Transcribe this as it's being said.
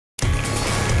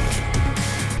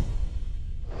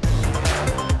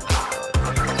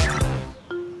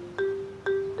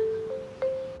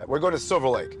We're going to Silver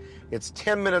Lake. It's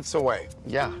 10 minutes away.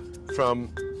 Yeah. From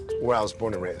where I was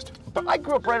born and raised. But I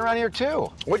grew up right around here, too.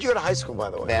 Where'd you go to high school, by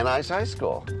the way? Van Nuys High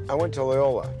School. I went to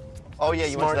Loyola. Oh, yeah,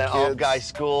 you went to that all-guy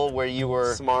school where you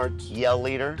were smart yell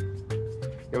leader?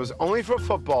 It was only for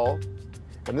football,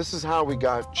 and this is how we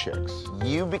got chicks.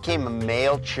 You became a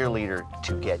male cheerleader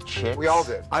to get chicks? We all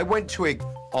did. I went to a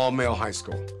all-male high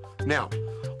school. Now,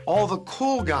 all the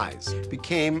cool guys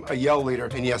became a yell leader,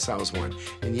 and yes, I was one.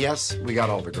 And yes, we got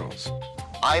all the girls.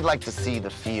 I'd like to see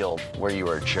the field where you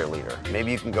were a cheerleader.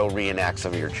 Maybe you can go reenact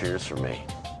some of your cheers for me.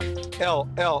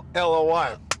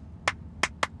 L-L-L-O-Y.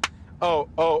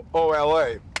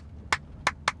 O-O-O-L-A.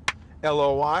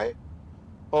 L-O-Y.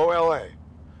 O-L-A.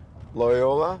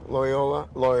 Loyola, Loyola,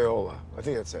 Loyola. I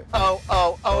think that's it.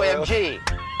 O-O-O-M-G.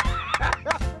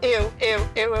 Ew, ew,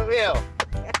 ew, ew, ew.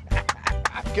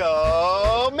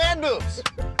 Go man boobs.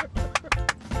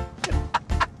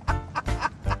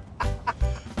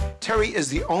 Terry is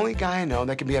the only guy I know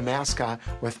that can be a mascot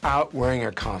without wearing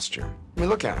a costume. I mean,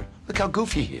 look at him. Look how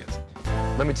goofy he is.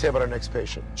 Let me tell you about our next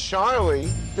patient.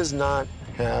 Charlie does not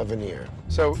have an ear.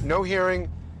 So, no hearing.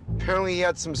 Apparently, he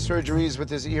had some surgeries with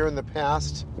his ear in the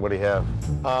past. What do you have?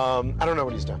 I don't know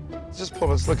what he's done.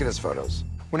 Let's look at his photos.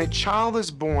 When a child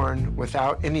is born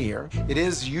without an ear, it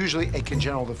is usually a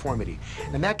congenital deformity.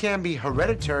 And that can be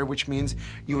hereditary, which means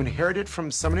you inherit it from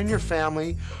someone in your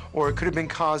family, or it could have been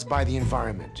caused by the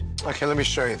environment. Okay, let me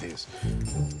show you these.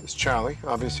 This Charlie,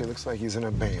 obviously looks like he's in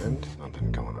a band.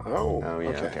 Nothing going on. Oh, yeah,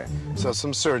 okay. So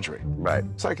some surgery. Right.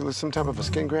 It's like some type of a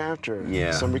skin graft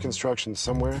or some reconstruction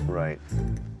somewhere. Right.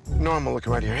 Normal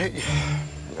looking right here. Hey,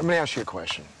 I'm gonna ask you a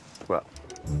question. Well.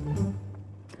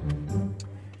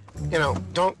 You know,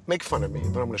 don't make fun of me,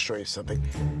 but I'm going to show you something.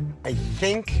 I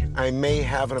think I may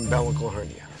have an umbilical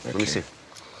hernia. Okay. Let me see.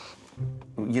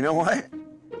 You know what?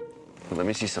 Let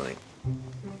me see something.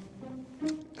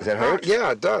 Does that hurt?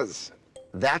 Yeah, it does.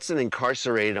 That's an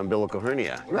incarcerated umbilical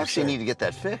hernia. You actually need to get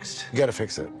that fixed. You got to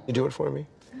fix it. You do it for me?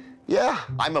 Yeah.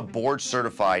 I'm a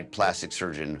board-certified plastic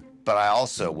surgeon, but I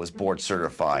also was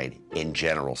board-certified in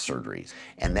general surgeries.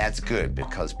 And that's good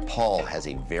because Paul has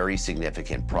a very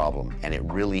significant problem, and it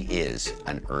really is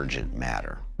an urgent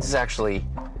matter. This is actually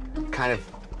kind of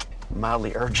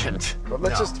mildly urgent. But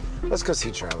let's go see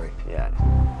Charlie. Yeah.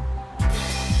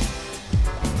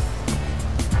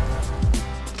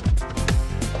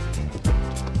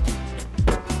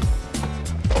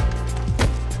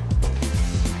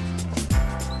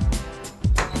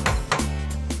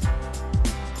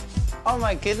 Oh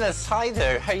my goodness, hi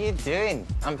there, how you doing?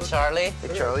 I'm Charlie.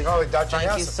 Hey, Charlie. Oh, Dr.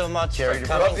 Thank you so much for coming,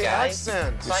 Love the guys.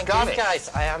 accent. Thank you, guys.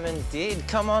 I am indeed.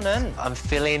 Come on in. I'm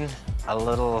feeling a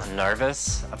little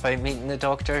nervous about meeting the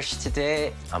doctors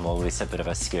today. I'm always a bit of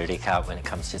a scaredy cat when it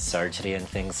comes to surgery and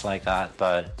things like that,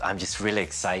 but I'm just really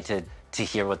excited to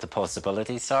hear what the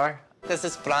possibilities are. This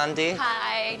is Brandy.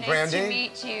 Hi, nice Brandy? to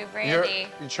meet you, Brandy.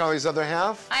 You're Charlie's other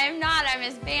half? I am not, I'm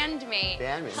his bandmate.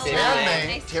 Bandmate. Hello, Bandmate.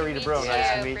 nice Terry to meet Dubrow, you,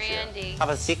 nice to meet you. Brandy. Have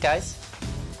a seat, guys.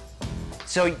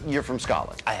 So you're from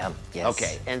Scotland? I am, yes.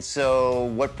 Okay, and so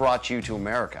what brought you to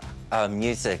America?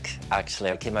 Music, actually.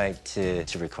 I came out to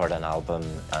record an album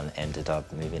and ended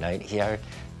up moving out here.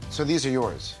 So these are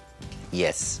yours?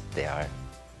 Yes, they are.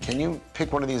 Can you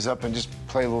pick one of these up and just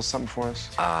play a little something for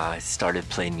us? I started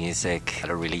playing music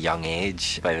at a really young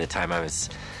age. By the time I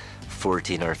was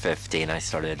 14 or 15, I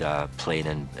started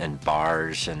playing in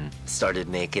bars and started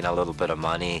making a little bit of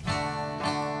money.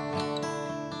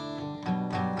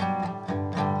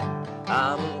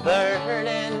 I'm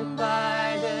burdened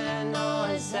by the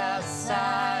noise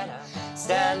outside. I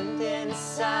stand in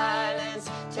silence,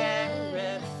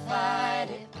 terrified.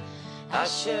 I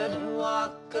shouldn't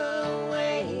walk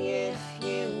away if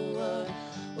you would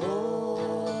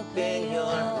open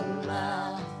your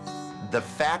mouth. The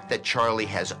fact that Charlie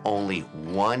has only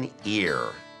one ear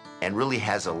and really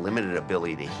has a limited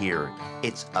ability to hear,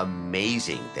 it's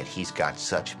amazing that he's got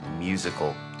such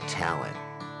musical talent.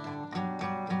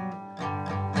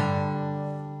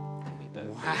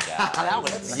 That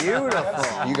was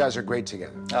beautiful. You guys are great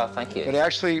together. Oh, thank you. But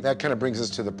actually, that kind of brings us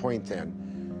to the point then.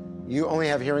 You only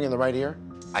have hearing in the right ear?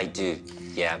 I do,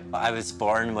 yeah. I was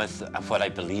born with what I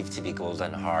believe to be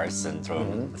golden heart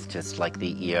syndrome. It's just like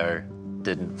the ear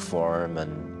didn't form,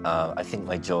 and I think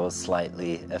my jaw is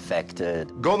slightly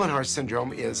affected. Golden heart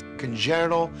syndrome is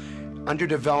congenital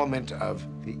underdevelopment of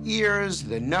the ears,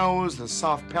 the nose, the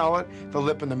soft palate, the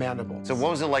lip, and the mandible. So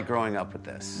what was it like growing up with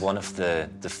this? One of the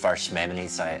first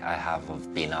memories I have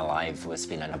of being alive was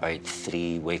being in about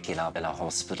 3, waking up in a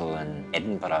hospital in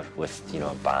Edinburgh with, you know,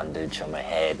 a bandage on my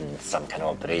head and some kind of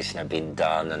operation had been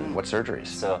done. And What surgeries?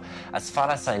 so, as far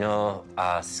as I know,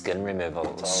 skin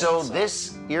removal. So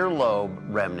this earlobe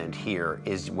remnant here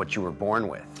is what you were born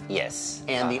with? Yes.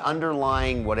 And the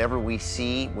underlying whatever we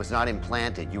see was not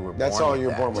implanted. You were That's born all with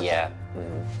you're that. born with. Yeah.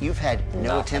 You've had no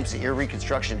Nothing. attempts at ear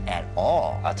reconstruction at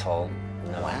all. At all.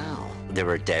 No. Wow. There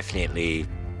were definitely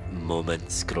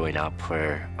moments growing up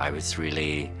where I was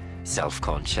really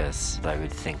self-conscious. I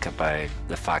would think about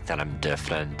the fact that I'm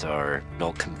different or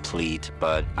not complete,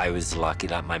 but I was lucky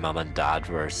that my mum and dad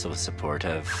were so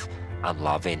supportive and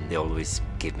loving. They always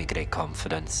gave me great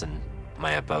confidence in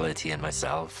my ability and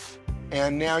myself.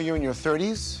 And now you're in your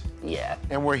 30s, Yeah.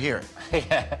 and we're here.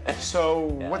 Yeah. So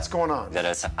what's going on? There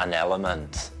is an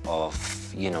element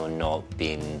of, you know, not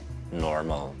being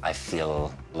normal. I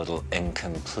feel a little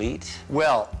incomplete.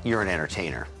 Well, you're an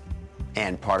entertainer.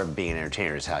 And part of being an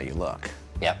entertainer is how you look.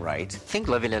 Yeah. Right? I think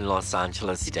living in Los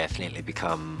Angeles, you definitely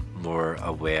become more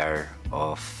aware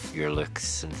of your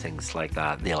looks and things like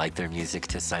that. They like their music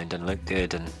to sound and look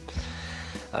good, and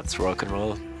that's rock and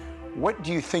roll. What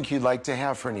do you think you'd like to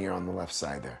have for an ear on the left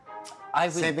side there? I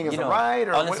would, Same thing as you the know, right,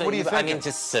 or honestly, what do you I think? mean,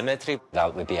 just symmetry.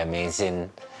 That would be amazing.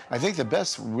 I think the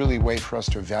best really way for us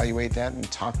to evaluate that and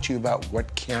talk to you about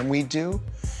what can we do,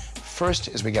 first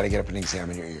is we got to get up and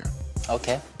examine your ear.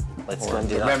 Okay, let's Or go and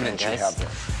do the that then, remnant you guys. have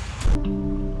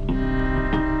there.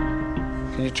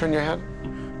 Can you turn your head?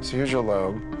 So here's your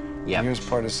lobe. Yep. And here's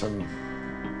part of some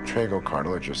trago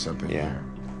cartilage or something Yeah. here.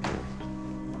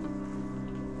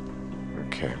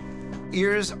 Okay.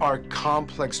 Ears are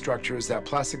complex structures that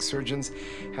plastic surgeons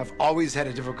have always had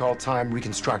a difficult time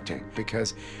reconstructing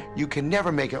because you can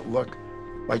never make it look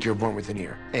like you're born with an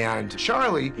ear. And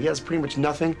Charlie, he has pretty much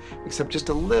nothing except just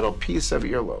a little piece of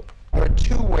earlobe. There are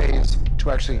 2 ways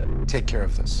to actually take care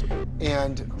of this.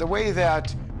 And the way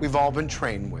that we've all been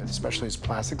trained with, especially as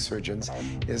plastic surgeons,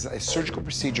 is a surgical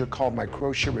procedure called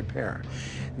microtia repair.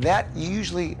 That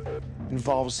usually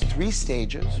involves 3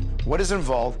 stages. What is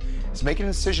involved is making an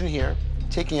incision here,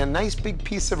 taking a nice big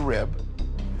piece of rib,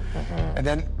 and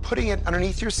then putting it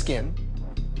underneath your skin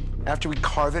after we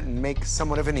carve it and make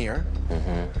somewhat of an ear.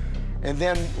 And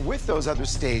then with those other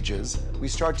stages, we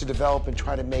start to develop and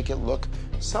try to make it look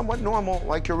somewhat normal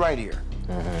like your right ear.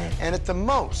 And at the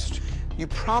most, you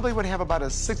probably would have about a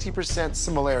 60%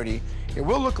 similarity. It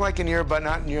will look like an ear, but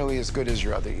not nearly as good as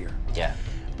your other ear. Yeah.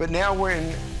 But now we're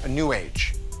in a new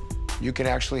age. You can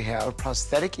actually have a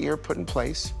prosthetic ear put in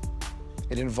place.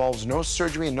 It involves no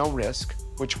surgery and no risk,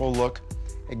 which will look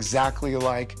exactly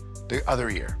like the other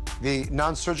ear. The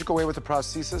non-surgical way with the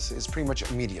prosthesis is pretty much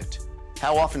immediate.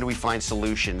 How often do we find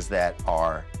solutions that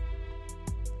are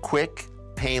quick,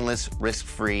 painless,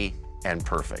 risk-free, and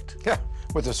perfect? Yeah,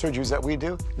 with the surgeries that we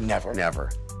do, never.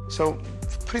 Never. So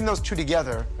putting those 2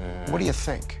 together, what do you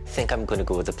think? I think I'm going to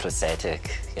go with the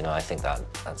prosthetic. You know, I think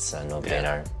that's a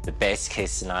no-brainer. The best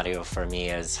case scenario for me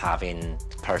is having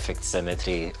perfect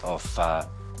symmetry of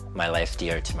my left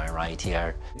ear to my right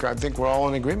ear. I think we're all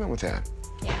in agreement with that.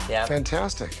 Yeah.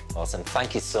 Fantastic. Awesome.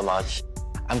 Thank you so much.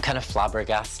 I'm kind of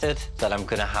flabbergasted that I'm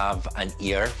going to have an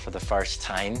ear for the first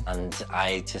time, and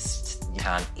I just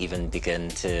can't even begin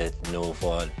to know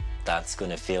what that's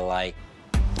going to feel like.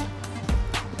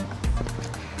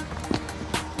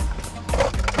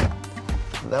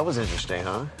 That was interesting,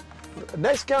 huh?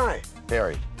 Nice guy.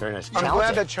 Very, very nice. I'm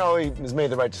glad that Charlie has made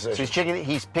the right So decision.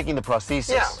 he's picking the prosthesis.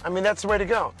 Yeah, I mean, that's the way to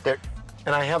go. There-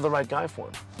 And I have the right guy for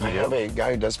him. I do? have a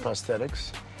guy who does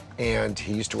prosthetics, and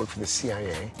he used to work for the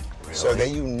CIA. So that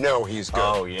you know he's good.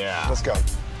 Oh, yeah. Let's go.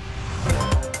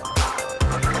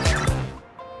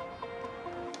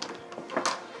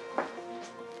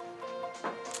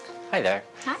 Hi there.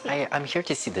 Hi. I'm here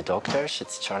to see the doctor.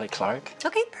 It's Charlie Clark.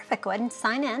 Okay, perfect. Go ahead and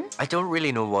sign in. I don't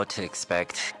really know what to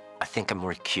expect. I think I'm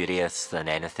more curious than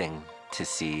anything to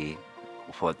see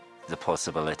what the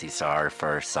possibilities are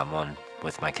for someone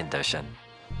with my condition.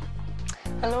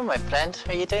 Hello, my friend.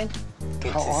 How are you doing?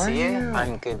 Good How to are see you. you?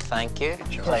 I'm good, thank you.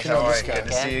 Pleasure. All right, good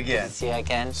to see you again. Good to see you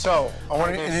again. So, I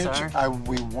want to Hi there, introduce, sir.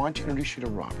 we want to introduce you to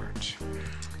Robert.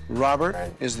 Robert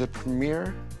is the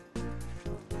premier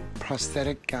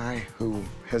prosthetic guy who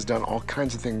has done all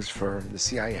kinds of things for the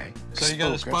CIA. So you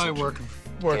got a Spoke, spy that's working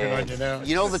Good. on you now.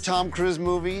 You know the Tom Cruise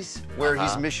movies where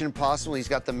he's Mission Impossible, he's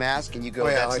got the mask, and you go, Oh,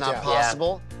 yeah, that's like not that.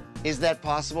 possible? Is that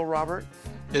possible, Robert?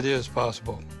 It is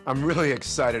possible. I'm really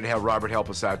excited to have Robert help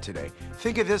us out today.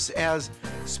 Think of this as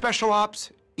Special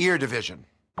Ops Ear Division.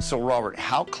 So Robert,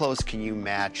 how close can you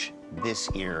match this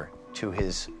ear to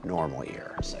his normal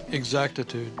ear?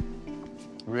 Exactitude.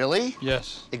 Really?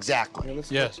 Yes. Exactly.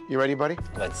 Yes. You ready, buddy?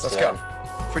 Let's go.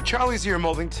 For Charlie's ear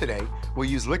molding today, we'll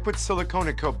use liquid silicone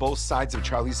to coat both sides of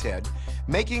Charlie's head,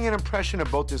 making an impression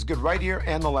of both his good right ear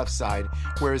and the left side,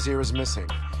 where his ear is missing.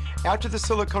 After the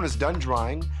silicone is done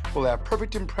drying, we'll have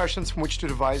perfect impressions from which to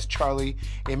devise Charlie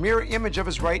a mirror image of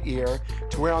his right ear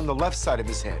to wear on the left side of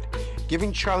his head,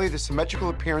 giving Charlie the symmetrical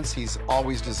appearance he's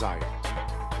always desired.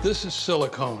 This is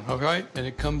silicone, all right? And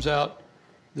it comes out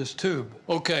this tube.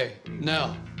 Okay,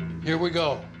 now, here we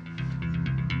go.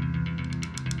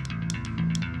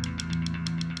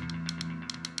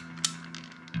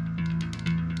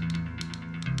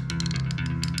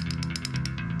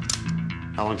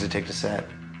 How long does it take to set?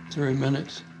 3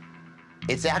 minutes.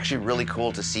 It's actually really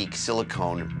cool to see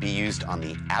silicone be used on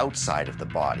the outside of the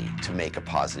body to make a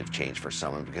positive change for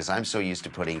someone, because I'm so used to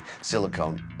putting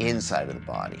silicone inside of the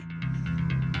body.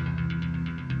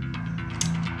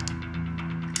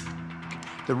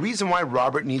 The reason why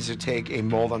Robert needs to take a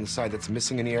mold on the side that's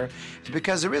missing an ear is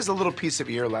because there is a little piece of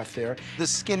ear left there. The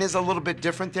skin is a little bit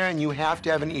different there, and you have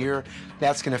to have an ear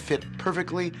that's going to fit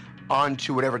perfectly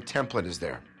onto whatever template is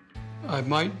there. I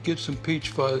might get some peach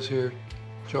fuzz here,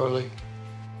 Charlie.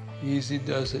 Easy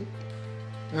does it.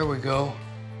 There we go.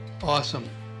 Awesome.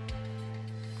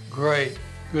 Great.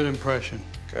 Good impression.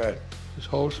 Good. Just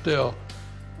hold still.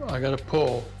 I got to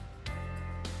pull.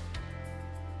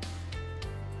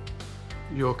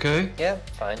 You okay? Yeah,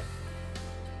 fine.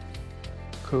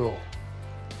 Cool.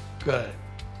 Got it.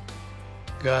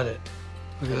 Got it.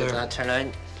 Look How at did there. that turn out?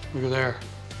 Look at there.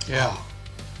 Yeah.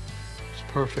 It's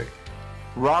perfect.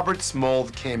 Robert's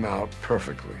mold came out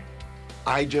perfectly.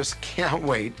 I just can't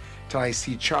wait till I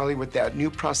see Charlie with that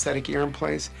new prosthetic ear in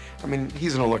place. I mean,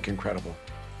 he's gonna look incredible.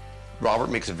 Robert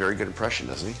makes a very good impression,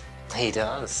 doesn't he? He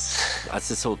does. As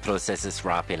this whole process is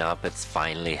wrapping up, it's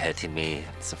finally hitting me.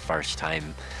 It's the first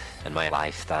time in my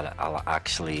life that I'll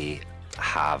actually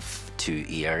have 2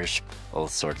 ears. All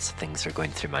sorts of things are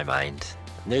going through my mind.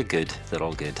 They're good. They're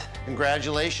all good.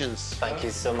 Congratulations. Thank you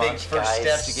so Big much, first guys.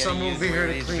 step to getting Someone will used be to here where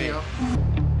it to needs clean be. you up.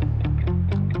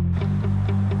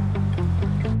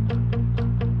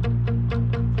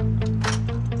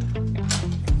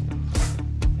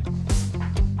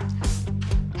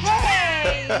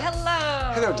 Hey,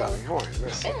 hello. Hello, darling. How are you?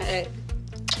 Nice. Good.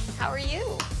 How are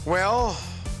you? Well,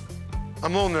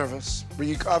 I'm a little nervous, but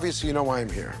obviously you know why I'm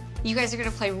here. You guys are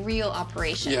gonna play real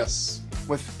operations. Yes.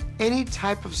 With any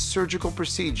type of surgical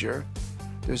procedure,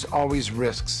 there's always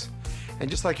risks. And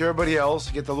just like everybody else,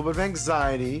 you get a little bit of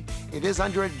anxiety. It is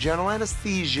under a general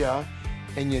anesthesia,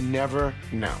 and you never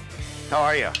know. How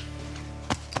are you?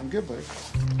 I'm good, buddy.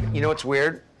 You know what's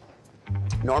weird?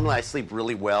 Normally I sleep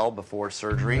really well before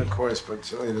surgery. Of course,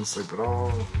 but you didn't sleep at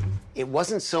all. It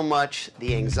wasn't so much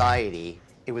the anxiety,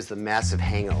 it was the massive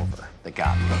hangover that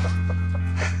got me.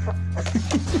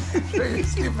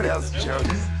 Stupid ass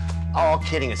jokes. All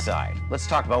kidding aside, let's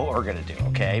talk about what we're gonna do,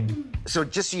 okay? So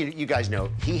just so you guys know,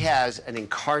 he has an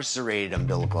incarcerated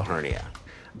umbilical hernia.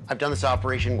 I've done this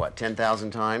operation, what,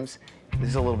 10,000 times? This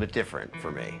is a little bit different for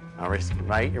me, all right?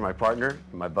 You're my partner,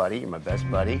 you're my buddy, you're my best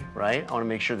buddy, right? I wanna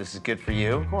make sure this is good for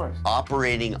you. Of course.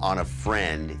 Operating on a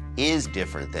friend is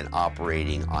different than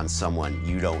operating on someone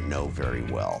you don't know very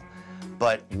well.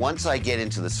 But once I get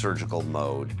into the surgical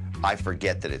mode, I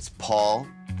forget that it's Paul.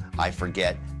 I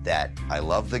forget that I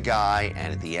love the guy,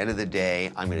 and at the end of the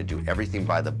day, I'm gonna do everything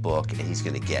by the book, and he's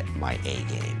gonna get my A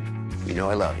game. You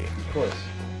know I love you. Of course.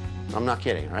 I'm not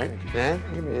kidding, all right?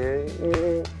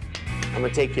 I'm gonna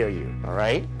take care of you, all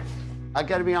right? I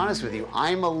gotta be honest with you,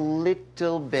 I'm a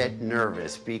little bit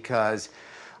nervous because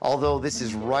although this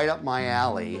is right up my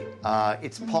alley,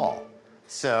 it's Paul.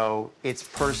 So it's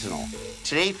personal.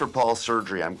 Today for Paul's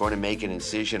surgery, I'm going to make an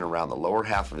incision around the lower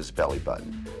half of his belly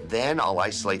button. Then I'll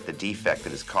isolate the defect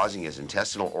that is causing his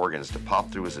intestinal organs to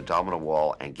pop through his abdominal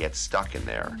wall and get stuck in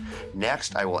there.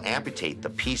 Next, I will amputate the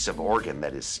piece of organ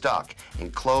that is stuck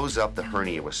and close up the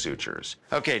hernia with sutures.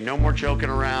 Okay, no more joking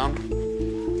around.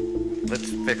 Let's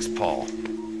fix Paul.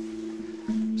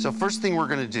 So first thing we're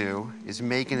gonna do is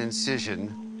make an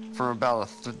incision from about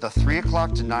the 3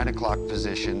 o'clock to 9 o'clock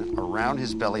position around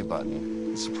his belly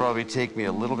button. This will probably take me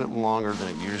a little bit longer than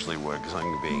it usually would because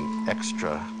I'm being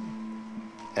extra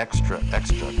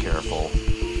careful.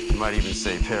 You might even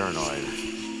say paranoid.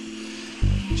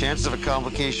 Chances of a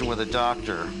complication with a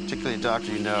doctor, particularly a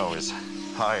doctor you know, is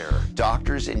higher.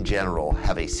 Doctors in general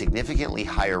have a significantly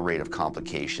higher rate of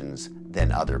complications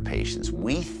than other patients.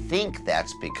 We think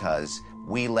that's because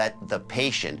we let the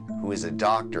patient, who is a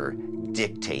doctor,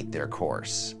 dictate their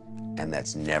course. And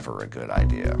that's never a good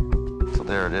idea. So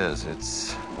there it is.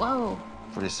 It's Whoa.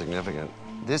 pretty significant.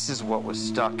 This is what was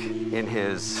stuck in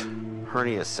his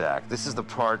hernia sac. This is the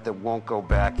part that won't go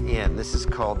back in. This is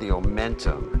called the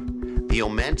omentum. The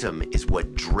omentum is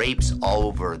what drapes all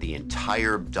over the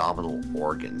entire abdominal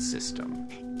organ system.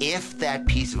 If that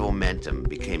piece of omentum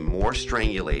became more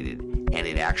strangulated and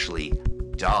it actually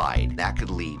died, that could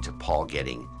lead to Paul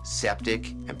getting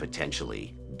septic and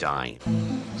potentially dying.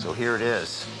 So here it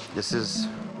is. This is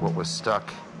what was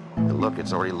stuck. And look,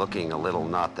 it's already looking a little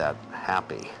not that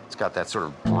happy. It's got that sort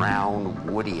of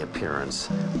brown, woody appearance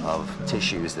of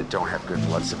tissues that don't have good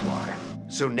blood supply.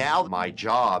 So now my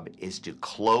job is to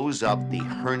close up the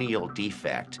hernial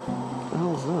defect. What the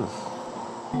hell is this?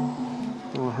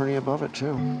 A little hernia above it,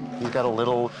 too. You've got a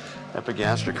little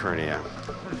epigastric hernia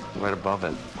right above it.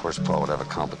 Of course, Paul would have a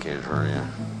complicated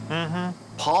hernia.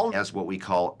 Paul has what we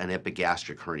call an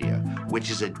epigastric hernia, which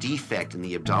is a defect in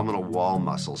the abdominal wall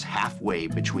muscles halfway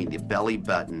between the belly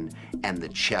button and the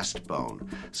chest bone.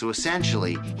 So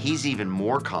essentially, he's even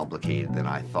more complicated than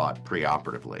I thought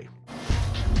preoperatively.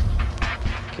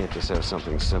 Can't just have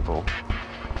something simple.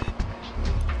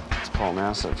 It's Paul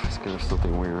Nassif. It's gonna have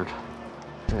something weird.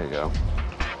 There you go.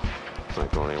 It's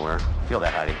not going anywhere. Feel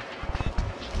that, Heidi?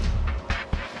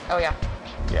 Oh, yeah.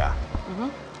 Yeah.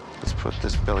 Let's put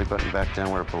this belly button back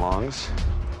down where it belongs.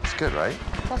 It's good, right?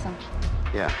 It's awesome.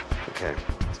 Yeah, okay.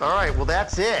 All right, well,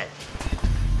 that's it.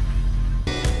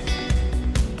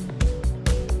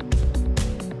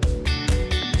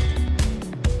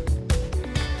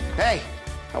 Hey,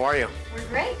 how are you? We're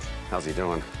great. How's he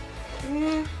doing?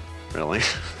 Really?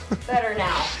 Better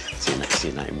now. See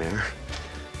a nightmare?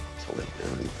 So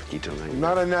you do a nightmare.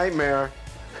 Not a nightmare.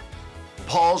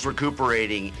 Paul's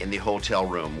recuperating in the hotel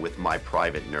room with my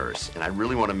private nurse, and I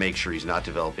really want to make sure he's not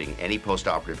developing any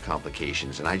post-operative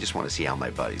complications, and I just want to see how my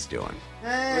buddy's doing.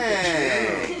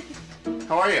 Hey!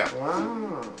 How are you?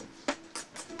 Wow.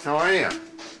 How are you?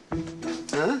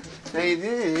 Huh? How you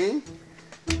doing?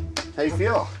 How you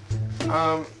feel?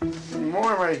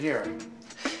 More right here.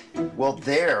 Well,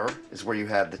 there is where you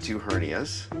had the two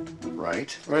hernias,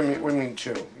 right? What do you mean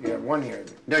two? Yeah, one here.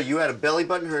 No, you had a belly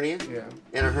button hernia Yeah.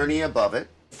 and a hernia above it.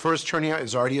 First hernia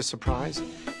is already a surprise,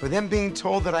 but then being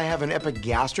told that I have an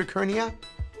epigastric hernia,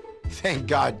 thank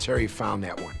God Terry found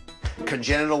that one.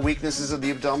 Congenital weaknesses of the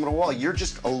abdominal wall. You're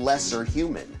just a lesser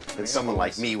human than someone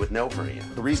like me with no hernia.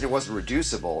 The reason it wasn't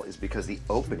reducible is because the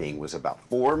opening was about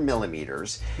 4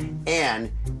 millimeters,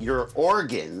 and your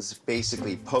organs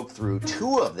basically poked through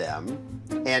 2 of them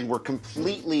and were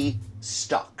completely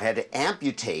stuck. I had to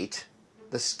amputate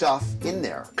the stuff in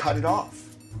there, cut it off.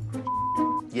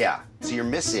 Yeah, so you're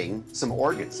missing some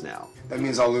organs now. That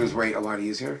means I'll lose weight a lot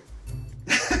easier.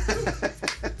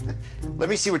 Let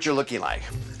me see what you're looking like.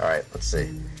 All right, let's see.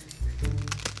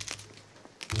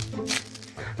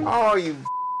 Oh, you.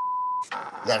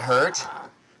 That hurt?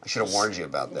 I should have warned you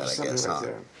about that, I guess, huh?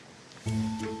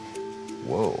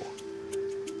 Whoa.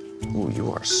 Ooh,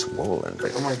 you are swollen.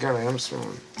 Oh my God, I am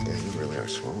swollen. Yeah, you really are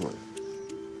swollen.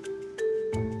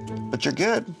 But you're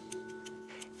good.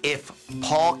 If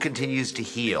Paul continues to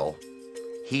heal,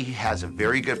 he has a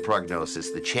very good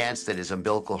prognosis. The chance that his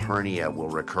umbilical hernia will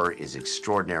recur is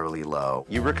extraordinarily low.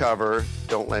 You recover.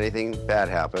 Don't let anything bad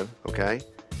happen, okay?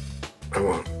 I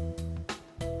won't.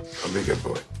 I'll be a good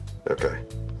boy. Okay.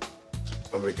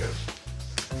 I'll be good.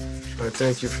 All right,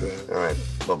 thank you for that. All right,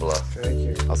 blah, blah. Thank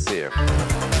you. I'll see you.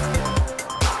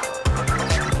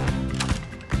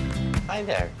 Hi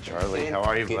there. Charlie, how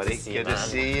are you, Good buddy? to see Good you, to man.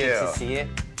 see Good you. to see you.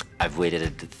 I've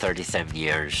waited 37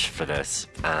 years for this,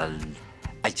 and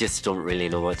I just don't really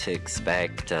know what to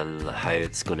expect and how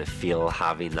it's going to feel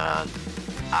having that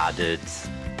added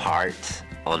part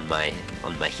on my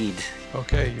head.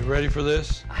 Okay, you ready for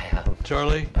this? I am.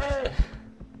 Charlie?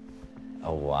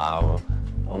 Oh wow!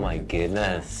 Oh my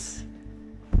goodness!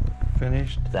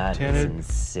 Finished? That is Tinted?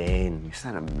 insane.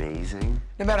 Isn't that amazing?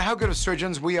 No matter how good of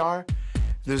surgeons we are,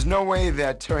 there's no way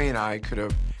that Terry and I could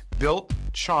have built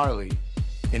Charlie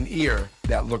an ear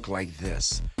that looked like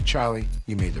this. Charlie,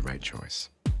 you made the right choice.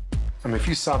 I mean, if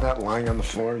you saw that lying on the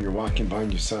floor, you're walking by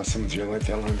and you saw someone's ear like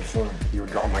that lying on the floor, you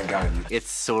would go, oh my God. It's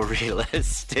so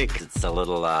realistic. It's a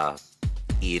little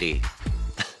eerie.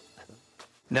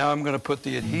 Now I'm going to put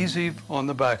the adhesive on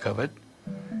the back of it,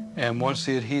 and once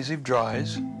the adhesive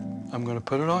dries, I'm going to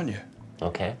put it on you.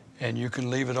 Okay. And you can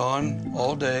leave it on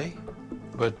all day,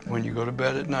 but when you go to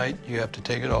bed at night, you have to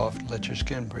take it off and let your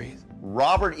skin breathe.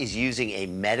 Robert is using a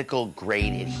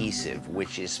medical-grade adhesive,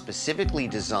 which is specifically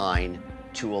designed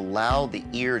to allow the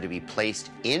ear to be placed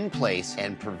in place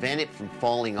and prevent it from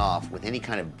falling off with any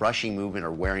kind of brushing movement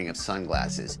or wearing of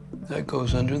sunglasses. That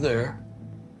goes under there,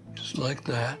 just like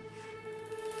that.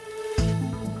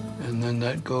 And then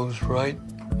that goes right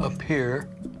up here,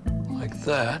 like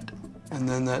that. And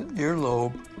then that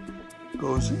earlobe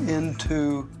goes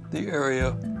into the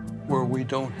area where we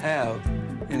don't have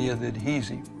any of the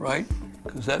adhesive, right?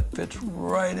 Because that fits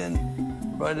right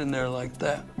in there like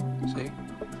that, see?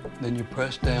 Then you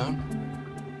press down.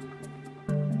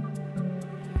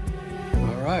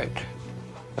 All right.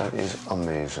 That is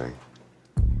amazing.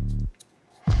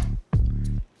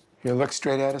 Here, look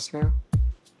straight at us now.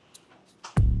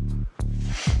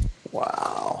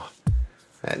 Wow.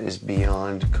 That is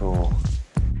beyond cool.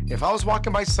 If I was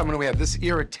walking by someone who had this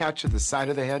ear attached to the side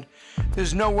of the head,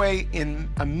 there's no way in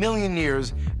a million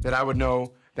years that I would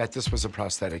know that this was a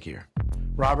prosthetic ear.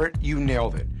 Robert, you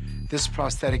nailed it. This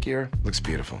prosthetic ear looks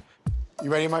beautiful. You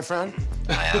ready, my friend?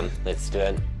 I am. Let's do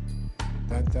it.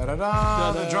 Da, da, da,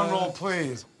 da. The drum roll,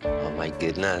 please. Oh my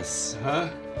goodness. Huh?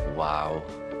 Wow.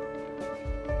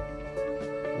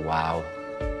 Wow.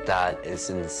 That is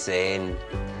insane.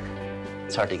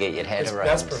 It's hard to get your head around.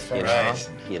 That's perfection. You know? Right.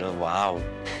 You know, wow.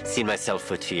 Seeing myself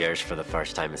for 2 years for the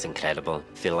first time is incredible.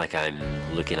 Feel like I'm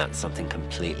looking at something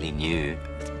completely new.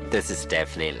 This is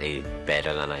definitely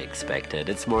better than I expected.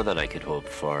 It's more than I could hope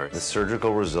for. The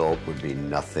surgical result would be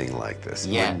nothing like this.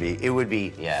 Yeah. It would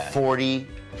be Yeah.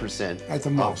 40% At the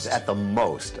most. at the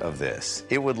most of this.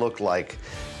 It would look like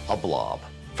a blob.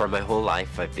 For my whole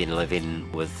life, I've been living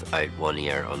without one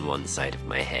ear on one side of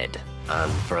my head.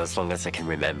 And for as long as I can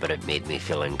remember, it made me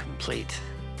feel incomplete.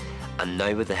 And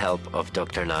now with the help of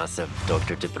Dr. Nassif,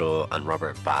 Dr. Dubrow and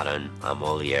Robert Barron, I'm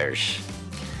all ears.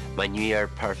 My new ear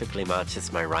perfectly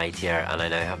matches my right ear, and I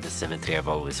now have the symmetry I've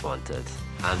always wanted.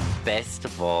 And best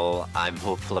of all, I'm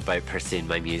hopeful about pursuing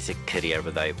my music career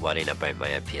without worrying about my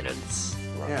appearance.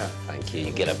 Yeah. Thank you.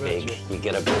 You get a big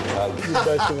hug.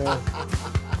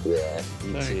 Yeah,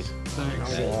 you too.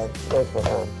 Thanks.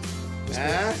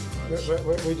 Huh?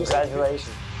 We just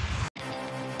Congratulations.